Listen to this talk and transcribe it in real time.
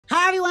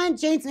everyone,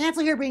 Jaymes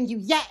Mansfield here bringing you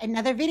yet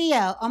another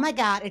video. Oh my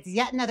God, it's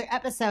yet another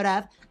episode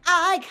of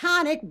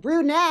Iconic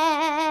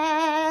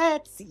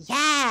Brunettes.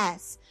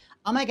 Yes.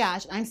 Oh my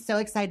gosh, I'm so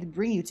excited to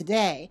bring you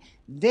today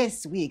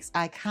this week's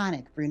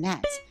Iconic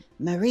Brunette,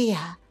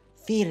 Maria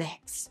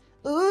Felix.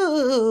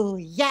 Ooh,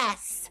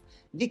 yes.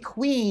 The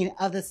queen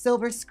of the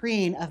silver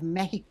screen of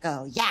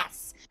Mexico.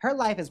 Yes. Her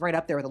life is right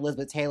up there with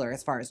Elizabeth Taylor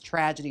as far as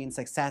tragedy and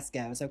success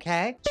goes,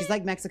 okay? She's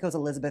like Mexico's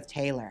Elizabeth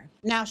Taylor.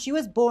 Now, she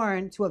was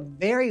born to a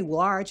very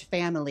large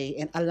family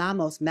in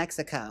Alamos,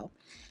 Mexico.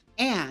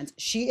 And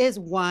she is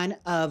one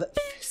of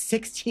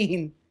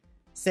 16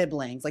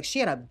 siblings. Like, she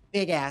had a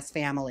big-ass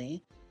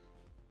family.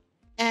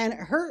 And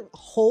her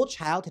whole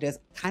childhood is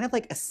kind of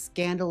like a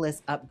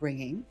scandalous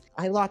upbringing.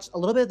 I watched a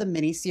little bit of the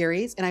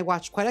miniseries and I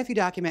watched quite a few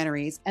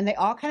documentaries, and they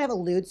all kind of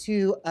allude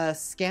to a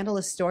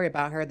scandalous story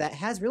about her that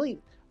has really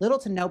little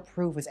to no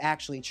proof was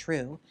actually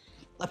true.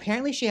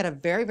 Apparently, she had a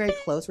very, very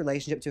close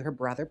relationship to her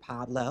brother,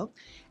 Pablo,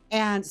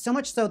 and so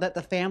much so that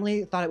the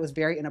family thought it was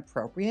very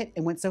inappropriate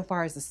and went so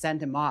far as to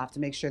send him off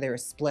to make sure they were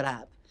split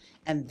up.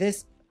 And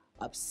this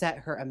upset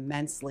her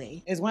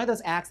immensely. It was one of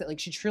those acts that like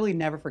she truly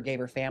never forgave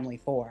her family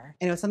for.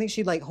 And it was something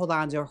she'd like hold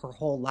on to her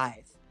whole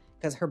life,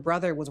 because her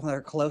brother was one of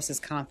her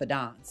closest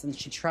confidants and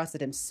she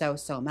trusted him so,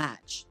 so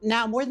much.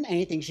 Now, more than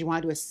anything, she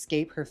wanted to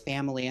escape her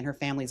family and her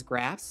family's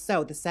grasp.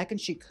 So the second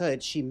she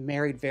could, she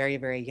married very,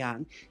 very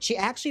young. She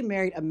actually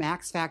married a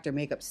Max Factor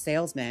makeup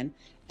salesman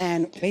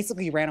and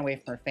basically ran away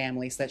from her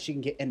family so that she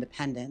can get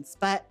independence.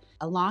 But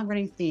a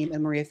long-running theme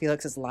in Maria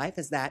Felix's life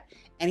is that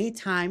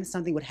anytime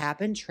something would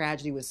happen,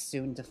 tragedy was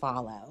soon to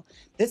follow.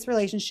 This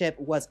relationship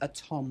was a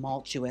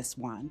tumultuous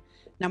one.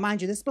 Now,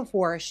 mind you, this is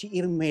before she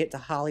even made it to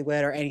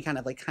Hollywood or any kind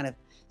of this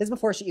is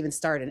before she even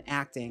started in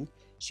acting.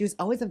 She was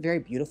always a very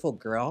beautiful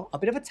girl, a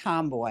bit of a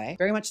tomboy,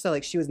 very much so.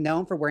 Like, she was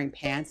known for wearing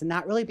pants and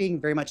not really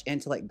being very much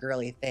into like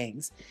girly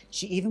things.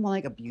 She even won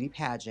like a beauty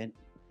pageant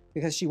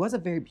because she was a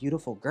very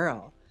beautiful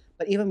girl.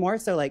 But even more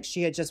so, like,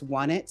 she had just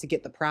won it to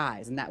get the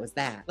prize, and that was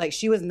that. Like,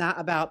 she was not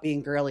about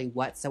being girly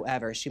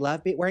whatsoever. She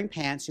loved wearing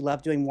pants. She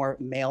loved doing more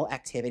male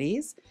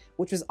activities,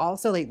 which was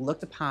also like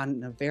looked upon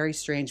in a very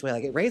strange way.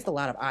 Like, it raised a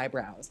lot of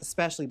eyebrows,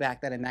 especially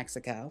back then in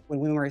Mexico, when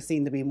women were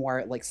seen to be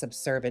more like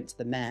subservient to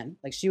the men.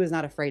 Like, she was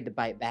not afraid to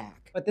bite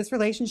back. But this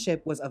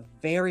relationship was a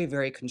very,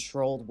 very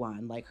controlled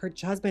one. Like, her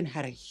husband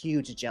had a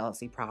huge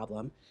jealousy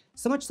problem.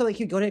 So much so, like,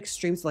 he'd go to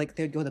extremes, like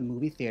they'd go to the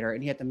movie theater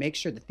and he had to make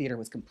sure the theater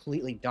was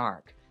completely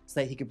dark so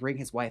that he could bring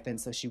his wife in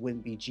so she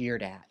wouldn't be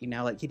jeered at, you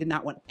know? Like, he did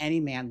not want any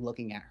man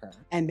looking at her,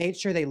 and made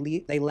sure they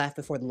left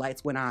before the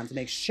lights went on to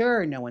make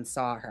sure no one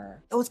saw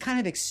her. Those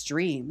kind of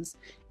extremes.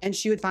 And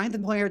she would find the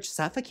marriage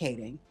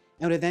suffocating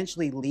and would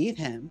eventually leave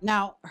him.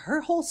 Now,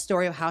 her whole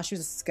story of how she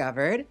was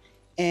discovered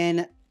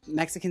in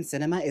Mexican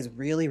cinema is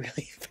really,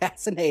 really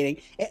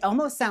fascinating. It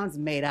almost sounds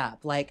made up.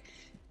 Like,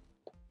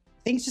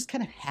 things just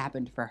kind of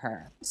happened for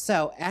her.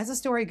 So as the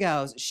story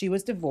goes, she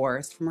was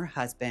divorced from her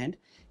husband.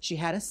 She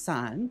had a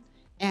son,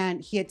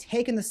 and he had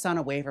taken the son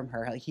away from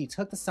her. Like, he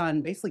took the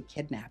son, basically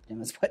kidnapped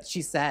him is what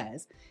she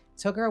says,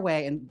 took her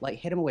away and like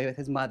hid him away with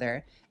his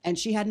mother. And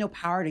she had no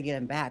power to get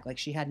him back. Like,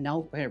 she had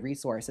no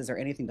resources or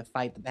anything to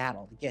fight the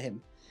battle to get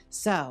him.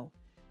 So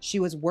she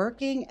was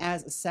working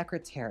as a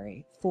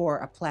secretary for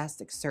a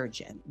plastic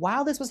surgeon.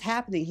 While this was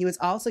happening, he was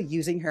also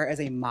using her as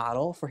a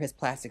model for his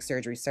plastic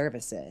surgery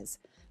services.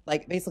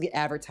 Like, basically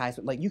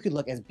advertisement, like, you could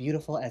look as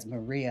beautiful as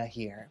Maria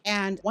here.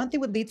 And one thing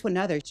would lead to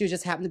another. She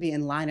just happened to be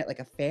in line at like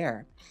a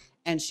fair,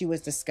 and she was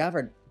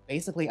discovered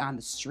basically on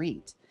the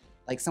street.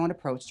 Like, someone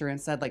approached her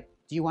and said, like,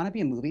 do you want to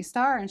be a movie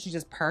star? And she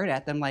just purred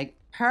at them like,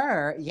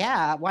 purr,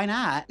 yeah, why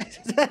not?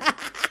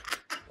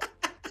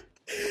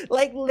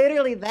 Like,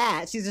 literally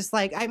that. She's just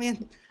like, I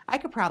mean, I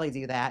could probably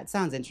do that. It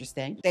sounds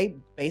interesting. They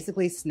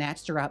basically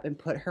snatched her up and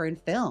put her in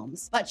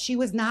films, but she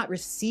was not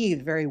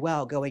received very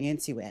well going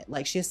into it.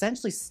 Like, she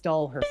essentially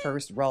stole her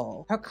first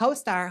role. Her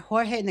co-star,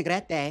 Jorge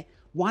Negrete,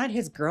 wanted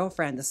his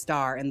girlfriend to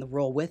star in the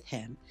role with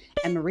him,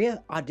 and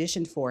Maria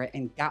auditioned for it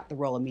and got the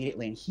role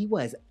immediately, and he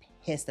was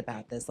pissed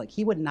about this. Like,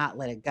 he would not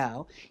let it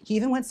go. He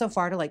even went so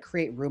far to like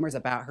create rumors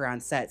about her on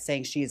set,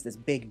 saying she's this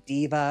big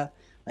diva,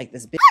 like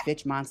this big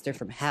bitch monster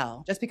from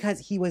hell, just because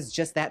he was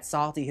just that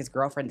salty his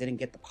girlfriend didn't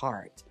get the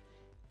part.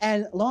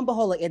 And lo and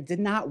behold, like, it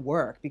did not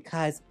work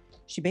because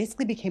she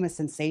basically became a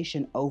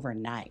sensation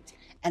overnight.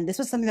 And this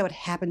was something that would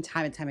happen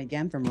time and time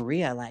again for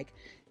Maria. Like,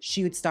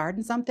 she would start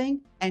in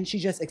something and she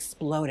just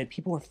exploded.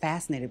 People were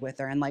fascinated with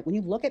her. And like, when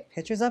you look at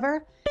pictures of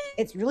her,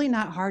 it's really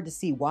not hard to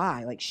see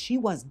why. Like, she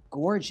was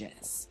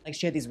gorgeous. Like,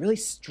 she had these really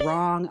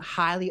strong,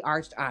 highly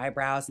arched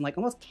eyebrows and like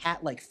almost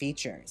cat-like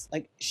features.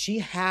 Like, she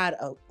had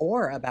an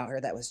aura about her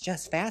that was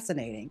just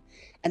fascinating.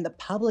 And the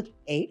public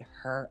ate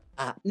her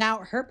up. Now,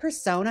 her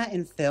persona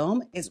in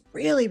film is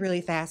really,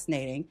 really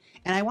fascinating.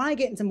 And I want to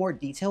get into more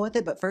detail with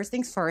it. But first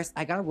things first,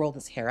 I got to roll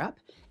this hair up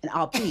and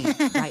I'll be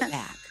right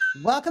back.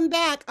 Welcome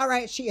back. All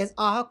right, she is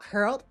all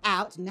curled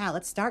out. Now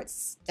let's start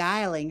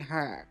styling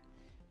her.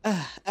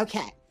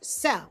 Okay,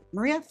 So,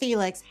 Maria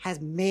Felix has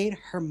made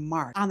her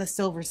mark on the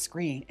silver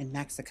screen in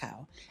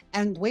Mexico.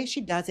 And the way she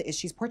does it is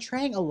she's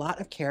portraying a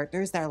lot of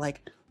characters that are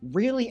like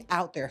really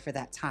out there for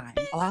that time.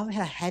 A lot of them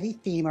had a heavy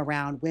theme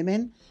around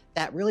women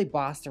that really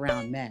bossed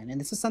around men. And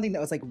this was something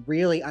that was like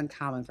really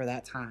uncommon for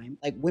that time.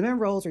 Like women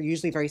roles are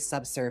usually very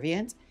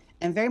subservient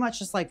and very much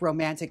just like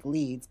romantic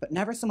leads, but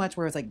never so much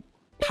where it's like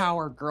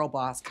power girl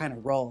boss kind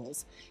of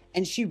roles.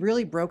 And she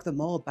really broke the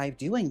mold by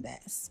doing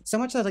this. So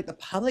much that like the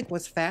public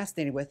was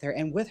fascinated with her,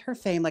 and with her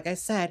fame, like I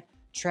said,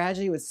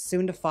 tragedy was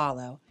soon to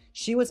follow.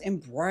 She was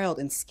embroiled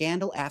in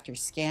scandal after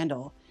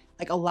scandal.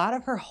 Like a lot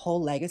of her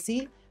whole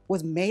legacy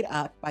was made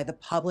up by the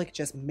public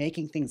just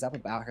making things up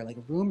about her. Like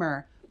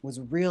rumor was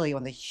really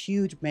one of the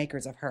huge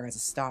makers of her as a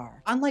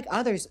star. Unlike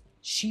others,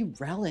 she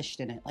relished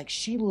in it. Like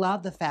she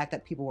loved the fact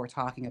that people were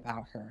talking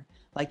about her.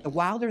 Like the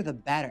wilder, the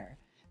better.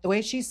 The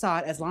way she saw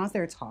it, as long as they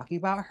were talking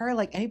about her,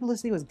 like any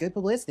publicity was good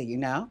publicity, you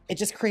know? It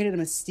just created a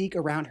mystique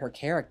around her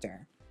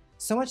character.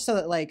 So much so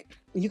that like,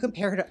 when you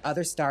compare her to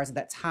other stars at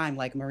that time,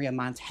 like Maria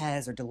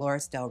Montez or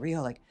Dolores Del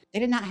Rio, like they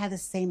did not have the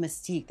same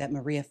mystique that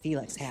Maria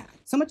Felix had.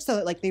 So much so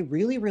that like they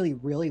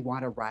really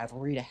want a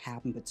rivalry to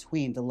happen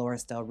between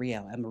Dolores Del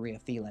Rio and Maria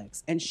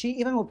Felix. And she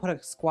even would put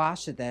a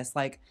squash to this,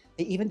 like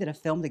they even did a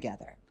film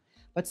together.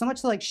 But so much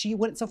so like she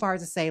went so far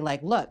as to say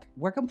like, look,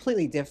 we're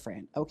completely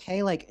different,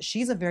 okay? Like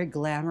she's a very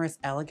glamorous,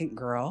 elegant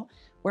girl,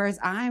 whereas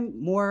I'm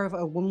more of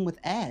a woman with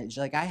edge.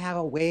 Like I have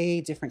a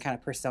way different kind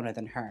of persona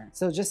than her.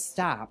 So just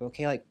stop,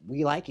 okay? Like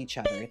we like each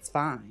other, it's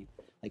fine.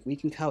 Like we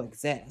can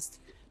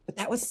coexist. But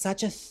that was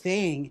such a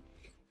thing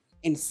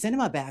in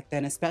cinema back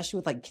then, especially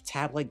with like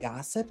tabloid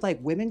gossip. Like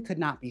women could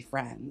not be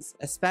friends,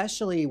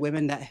 especially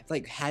women that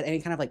like had any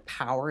kind of like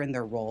power in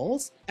their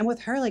roles. And with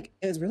her, like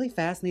it was really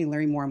fascinating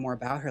learning more and more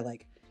about her.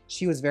 Like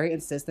she was very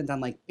insistent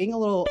on like being a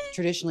little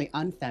traditionally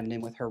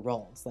unfeminine with her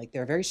roles. Like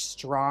they're very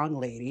strong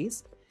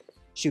ladies.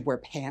 She'd wear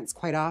pants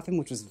quite often,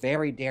 which was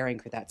very daring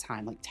for that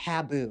time, like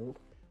taboo.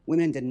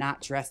 Women did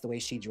not dress the way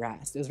she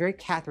dressed. It was very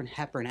Katharine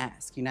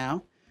Hepburn-esque, you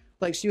know?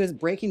 Like she was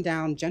breaking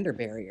down gender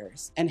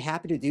barriers and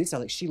happy to do so.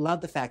 Like she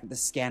loved the fact that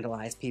this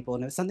scandalized people,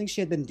 and it was something she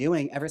had been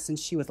doing ever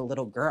since she was a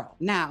little girl.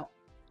 Now,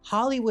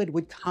 Hollywood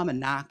would come a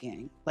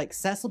knocking. Like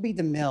Cecil B.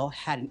 DeMille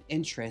had an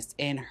interest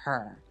in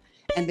her.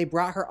 And they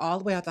brought her all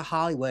the way out to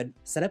Hollywood,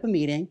 set up a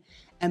meeting,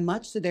 and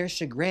much to their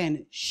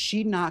chagrin,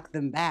 she knocked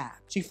them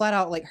back. She flat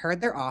out like heard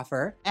their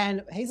offer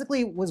and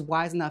basically was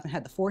wise enough and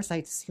had the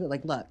foresight to see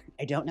like, look,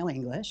 I don't know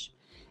English,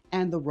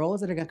 and the roles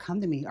that are gonna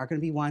come to me are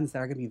gonna be ones that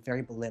are gonna be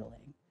very belittling.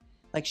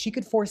 Like she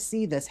could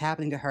foresee this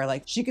happening to her.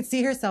 Like she could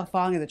see herself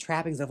falling into the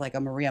trappings of like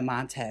a Maria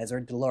Montez or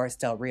Dolores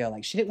Del Rio.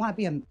 Like she didn't want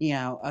to be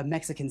a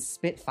Mexican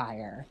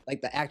Spitfire like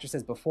the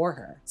actresses before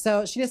her.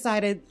 So she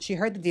decided, she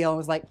heard the deal and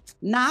was like,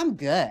 nah, I'm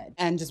good.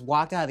 And just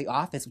walked out of the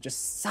office with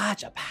just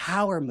such a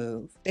power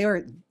move. They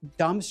were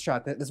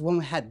dumbstruck that this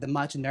woman had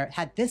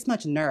this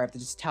much nerve to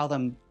just tell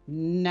them,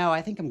 no,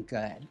 I think I'm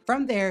good.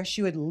 From there,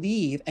 she would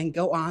leave and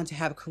go on to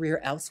have a career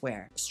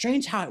elsewhere.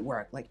 Strange how it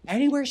worked. Like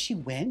anywhere she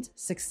went,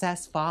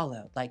 success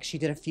followed. Like she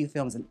did a few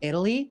films in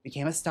Italy,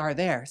 became a star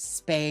there.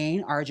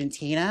 Spain,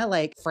 Argentina,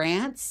 like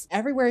France.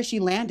 Everywhere she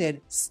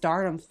landed,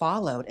 stardom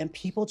followed and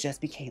people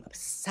just became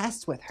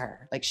obsessed with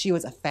her. Like she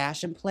was a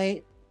fashion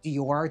plate.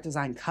 Dior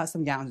designed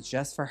custom gowns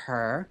just for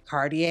her.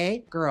 Cartier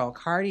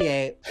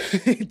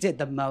did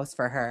the most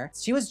for her.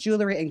 She was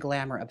jewelry and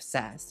glamour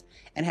obsessed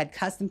and had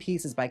custom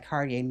pieces by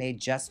Cartier made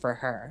just for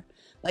her.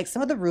 Like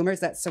some of the rumors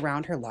that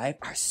surround her life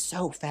are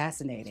so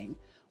fascinating.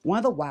 One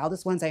of the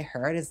wildest ones I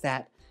heard is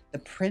that the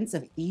Prince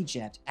of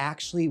Egypt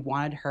actually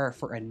wanted her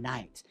for a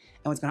night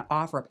and was gonna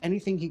offer up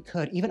anything he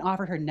could, even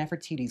offered her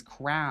Nefertiti's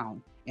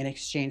crown in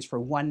exchange for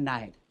one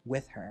night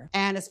with her.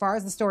 And as far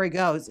as the story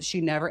goes,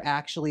 she never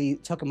actually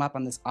took him up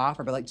on this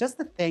offer, but like just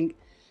to think,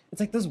 it's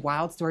like those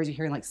wild stories you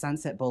hear in like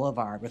Sunset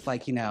Boulevard with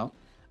like, you know,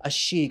 a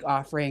sheik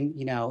offering,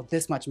 you know,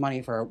 this much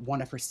money for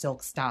one of her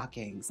silk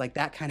stockings, like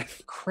that kind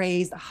of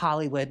crazed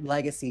Hollywood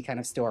legacy kind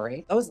of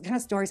story. Those kind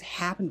of stories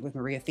happened with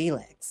Maria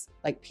Felix.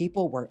 Like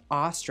people were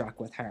awestruck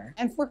with her.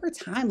 And for her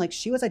time, like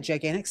she was a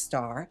gigantic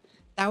star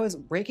that was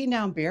breaking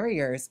down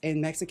barriers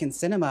in Mexican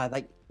cinema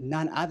like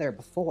none other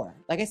before.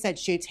 Like I said,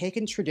 she had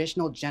taken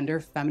traditional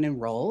gender feminine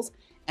roles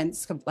and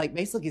like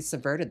basically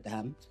subverted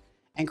them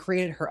and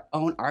created her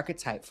own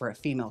archetype for a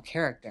female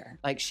character.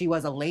 Like she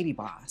was a lady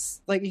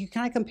boss. Like you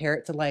kind of compare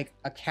it to like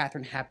a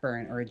Katharine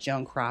Hepburn or a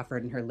Joan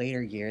Crawford in her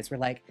later years, where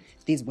like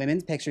these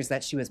women's pictures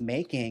that she was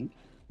making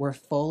were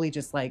fully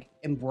just like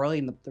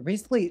embroiling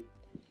basically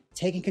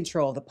taking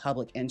control of the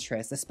public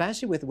interest,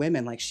 especially with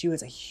women. Like she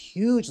was a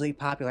hugely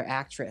popular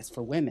actress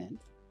for women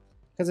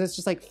because it's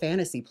just like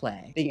fantasy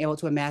play, being able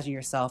to imagine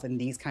yourself in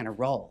these kind of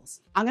roles.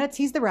 I'm gonna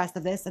tease the rest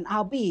of this and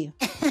I'll be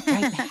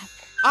right back.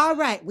 All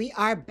right, we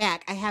are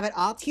back. I have it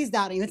all teased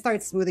out. I even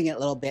started smoothing it a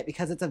little bit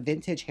because it's a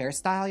vintage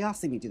hairstyle. Y'all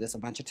see me do this a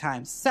bunch of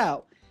times.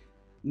 So,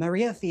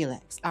 Maria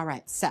Felix. All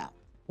right, so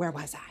where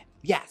was I?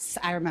 Yes,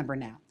 I remember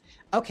now.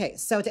 Okay,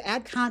 so to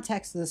add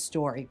context to the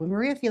story, when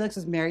Maria Felix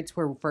was married to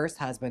her first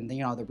husband,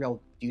 you know, the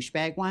real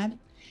douchebag one,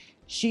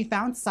 she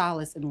found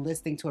solace in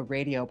listening to a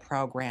radio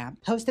program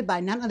hosted by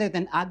none other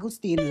than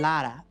Agustin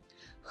Lara,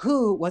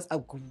 who was a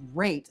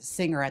great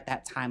singer at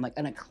that time, like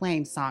an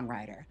acclaimed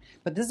songwriter.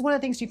 But this is one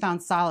of the things she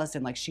found solace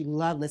in. Like, she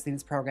loved listening to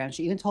this program.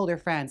 She even told her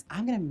friends,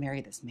 I'm gonna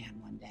marry this man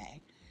one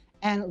day.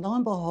 And lo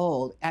and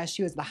behold, as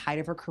she was at the height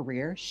of her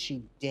career,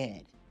 she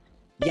did.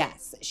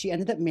 Yes, she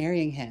ended up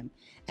marrying him.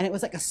 And it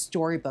was like a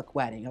storybook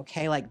wedding,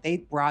 okay? Like, they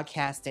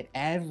broadcast it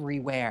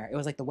everywhere. It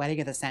was like the wedding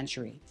of the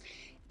century.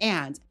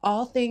 And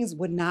all things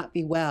would not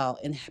be well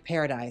in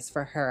paradise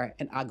for her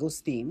and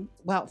Agustin.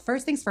 Well,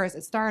 first things first,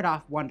 it started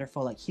off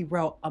wonderful. Like, he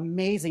wrote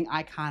amazing,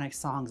 iconic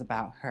songs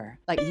about her,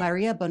 like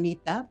Maria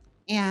Bonita.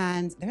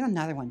 And there's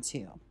another one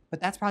too,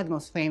 but that's probably the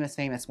most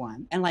famous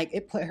one. And like,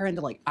 it put her into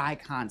like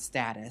icon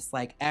status.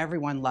 Like,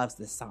 everyone loves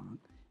this song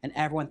and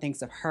everyone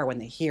thinks of her when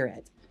they hear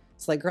it.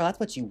 It's like, girl, that's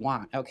what you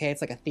want, okay?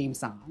 It's like a theme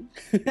song.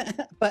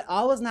 But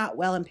all was not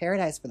well in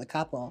paradise for the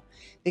couple,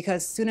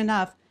 because soon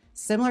enough,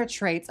 similar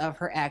traits of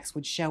her ex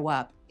would show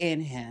up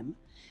in him.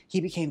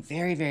 He became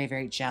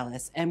very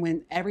jealous. And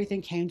when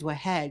everything came to a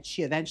head,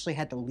 she eventually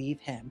had to leave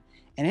him.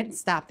 And it didn't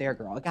stop there,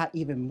 girl. It got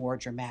even more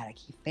dramatic.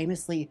 He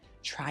famously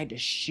tried to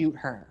shoot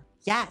her.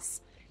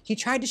 Yes, he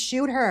tried to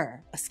shoot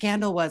her. A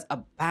scandal was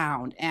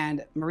abound,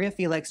 and Maria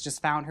Felix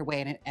just found her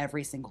way in it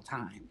every single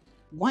time.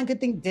 One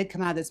good thing did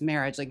come out of this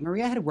marriage. Like,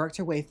 Maria had worked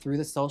her way through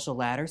the social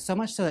ladder, so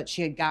much so that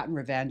she had gotten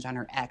revenge on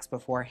her ex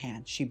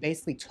beforehand. She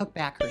basically took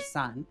back her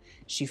son.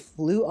 She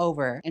flew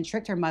over and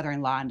tricked her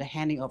mother-in-law into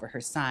handing over her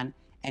son,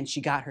 and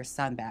she got her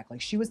son back.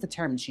 Like, she was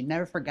determined. She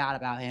never forgot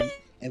about him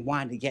and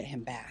wanted to get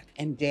him back,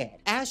 and did.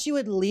 As she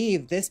would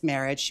leave this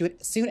marriage, she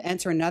would soon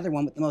enter another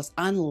one with the most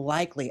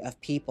unlikely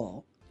of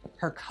people,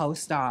 her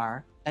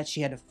co-star that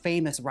she had a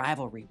famous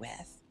rivalry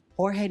with.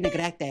 Jorge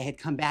Negrete had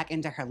come back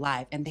into her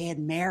life, and they had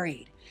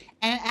married.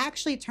 And it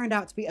actually turned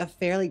out to be a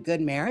fairly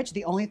good marriage.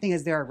 The only thing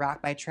is, they were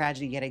rocked by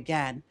tragedy yet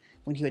again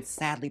when he would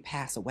sadly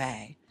pass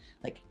away.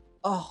 Like,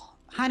 oh,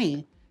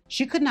 honey,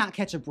 she could not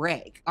catch a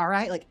break, all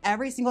right? Like,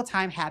 every single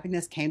time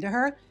happiness came to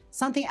her,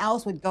 something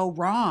else would go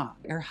wrong.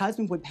 Her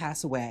husband would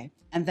pass away,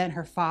 and then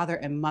her father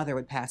and mother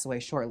would pass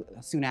away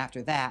soon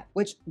after that,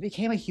 which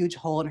became a huge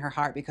hole in her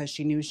heart because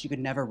she knew she could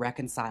never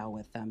reconcile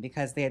with them,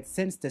 because they had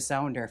since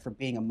disowned her for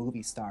being a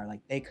movie star.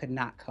 Like, they could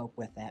not cope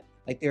with it.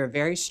 Like, they were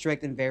very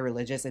strict and very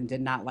religious and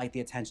did not like the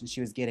attention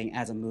she was getting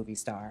as a movie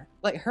star.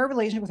 Like, her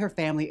relationship with her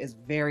family is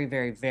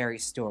very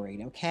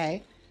storied,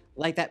 okay?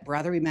 Like that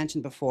brother we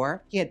mentioned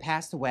before, he had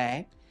passed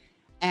away,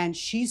 and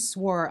she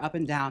swore up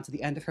and down to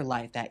the end of her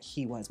life that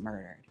he was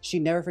murdered.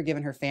 She'd never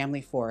forgiven her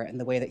family for it and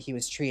the way that he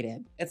was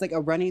treated. It's like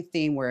a running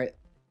theme where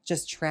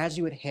just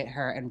tragedy would hit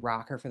her and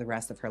rock her for the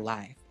rest of her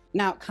life.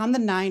 Now, come the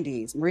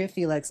 90s, Maria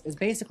Felix is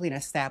basically an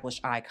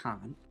established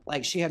icon.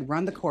 Like, she had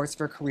run the course of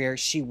her career.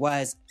 She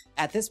was,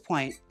 at this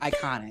point,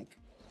 iconic.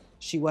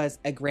 She was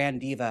a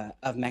grand diva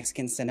of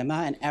Mexican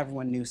cinema, and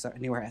everyone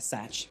knew her as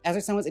such. As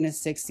her son was in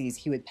his 60s,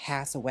 he would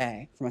pass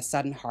away from a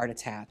sudden heart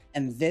attack,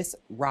 and this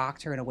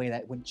rocked her in a way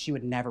that she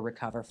would never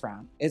recover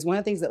from. It's one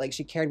of the things that, like,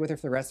 she carried with her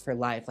for the rest of her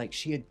life. Like,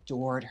 she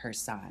adored her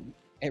son.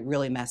 It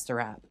really messed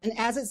her up. And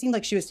as it seemed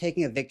like she was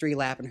taking a victory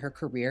lap in her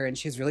career and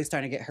she was really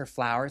starting to get her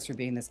flowers for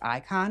being this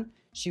icon,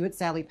 she would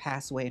sadly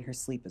pass away in her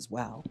sleep as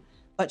well.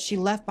 But she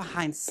left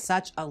behind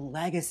such a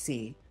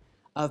legacy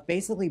of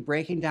basically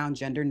breaking down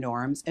gender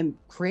norms and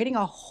creating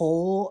a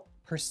whole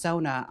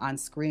persona on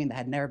screen that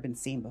had never been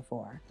seen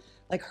before.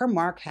 Like, her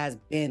mark has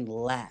been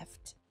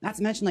left. Not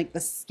to mention, like, the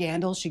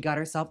scandals she got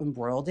herself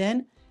embroiled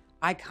in,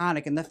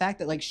 iconic. And the fact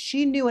that, like,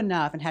 she knew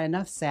enough and had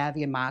enough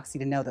savvy and moxie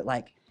to know that,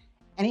 like,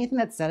 anything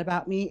that's said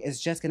about me is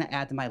just gonna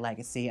add to my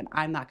legacy, and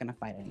I'm not gonna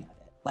fight any of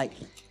it. Like,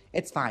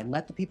 it's fine,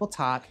 let the people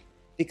talk,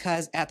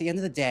 because at the end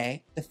of the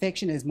day, the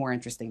fiction is more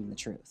interesting than the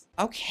truth.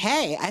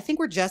 Okay, I think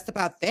we're just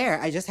about there.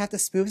 I just have to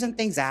smooth some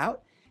things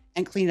out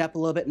and clean it up a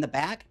little bit in the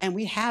back. And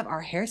we have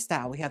our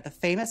hairstyle. We have the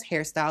famous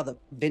hairstyle, the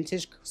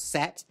vintage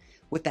set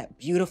with that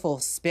beautiful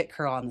spit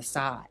curl on the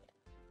side.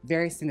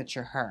 Very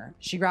signature her.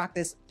 She rocked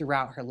this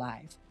throughout her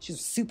life. She's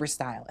super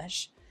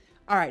stylish.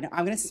 All right, now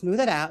I'm gonna smooth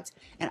it out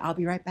and I'll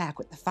be right back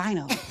with the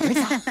final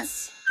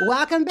results.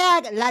 Welcome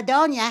back, La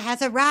Doña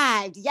has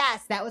arrived.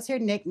 Yes, that was her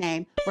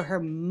nickname for her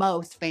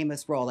most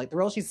famous role, like the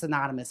role she's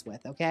synonymous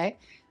with, okay?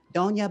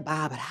 Doña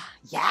Barbara,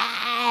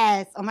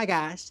 yes, oh my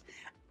gosh.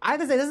 I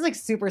have to say, this is like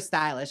super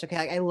stylish, okay?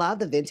 Like, I love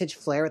the vintage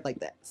flair with like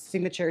the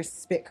signature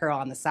spit curl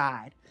on the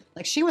side.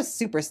 Like, she was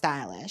super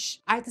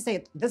stylish. I have to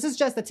say, this is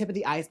just the tip of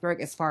the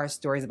iceberg as far as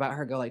stories about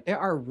her go. Like, there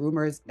are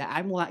rumors that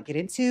I will not get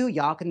into.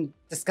 Y'all can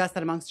discuss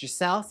that amongst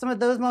yourself, some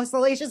of those most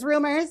salacious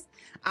rumors.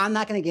 I'm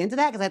not gonna get into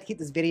that because I have to keep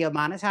this video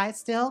monetized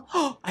still.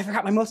 Oh, I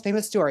forgot my most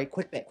famous story.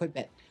 Quick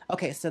bit.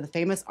 Okay, so the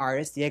famous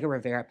artist, Diego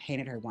Rivera,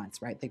 painted her once,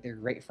 right? I think they're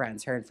great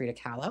friends, her and Frida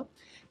Kahlo.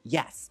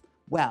 Yes,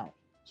 well,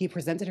 he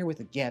presented her with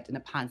a gift, and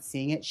upon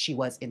seeing it, she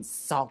was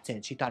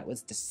insulted. She thought it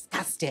was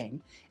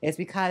disgusting. It's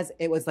because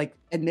it was like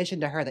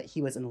admission to her that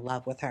he was in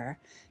love with her,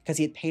 because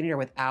he had painted her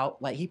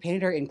without, like, he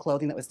painted her in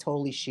clothing that was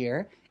totally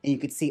sheer, and you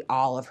could see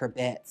all of her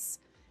bits.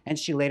 And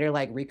she later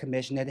like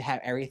recommissioned it to have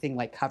everything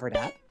like covered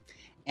up.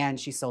 And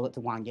she sold it to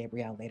Juan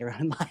Gabriel later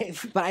on in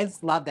life. But I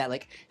just love that.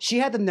 Like, she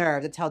had the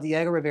nerve to tell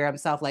Diego Rivera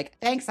himself, like,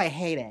 thanks, I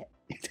hate it.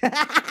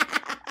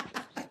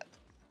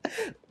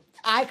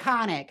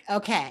 Iconic.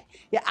 Okay.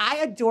 Yeah, I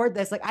adored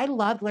this. Like, I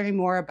loved learning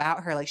more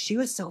about her. Like, she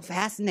was so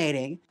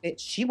fascinating.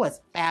 She was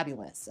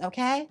fabulous.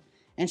 Okay?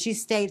 And she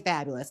stayed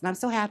fabulous. And I'm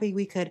so happy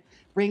we could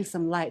bring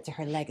some light to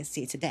her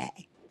legacy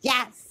today.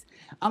 Yes.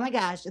 Oh my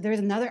gosh, if there's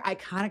another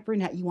iconic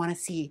brunette you want to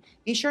see,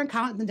 be sure and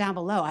comment them down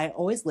below. I'm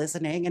always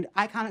listening, and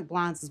iconic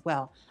blondes as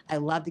well. I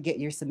love to get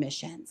your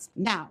submissions.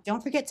 Now,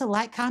 don't forget to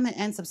like, comment,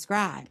 and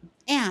subscribe.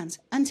 And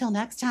until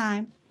next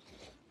time,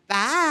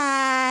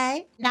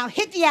 bye. Now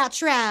hit the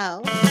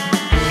outro.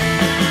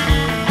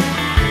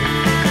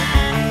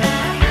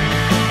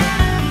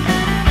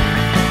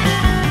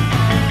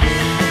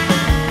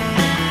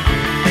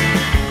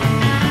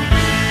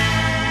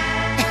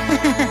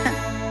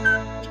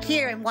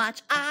 Here and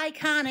watch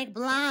Iconic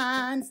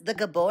Blondes, the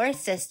Gabor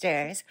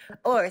sisters.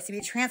 Or if you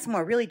transform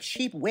a really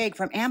cheap wig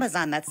from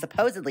Amazon that's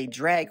supposedly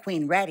drag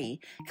queen ready,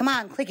 come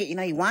on, click it, you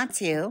know you want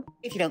to.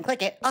 If you don't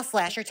click it, I'll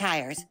slash your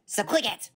tires. So click it.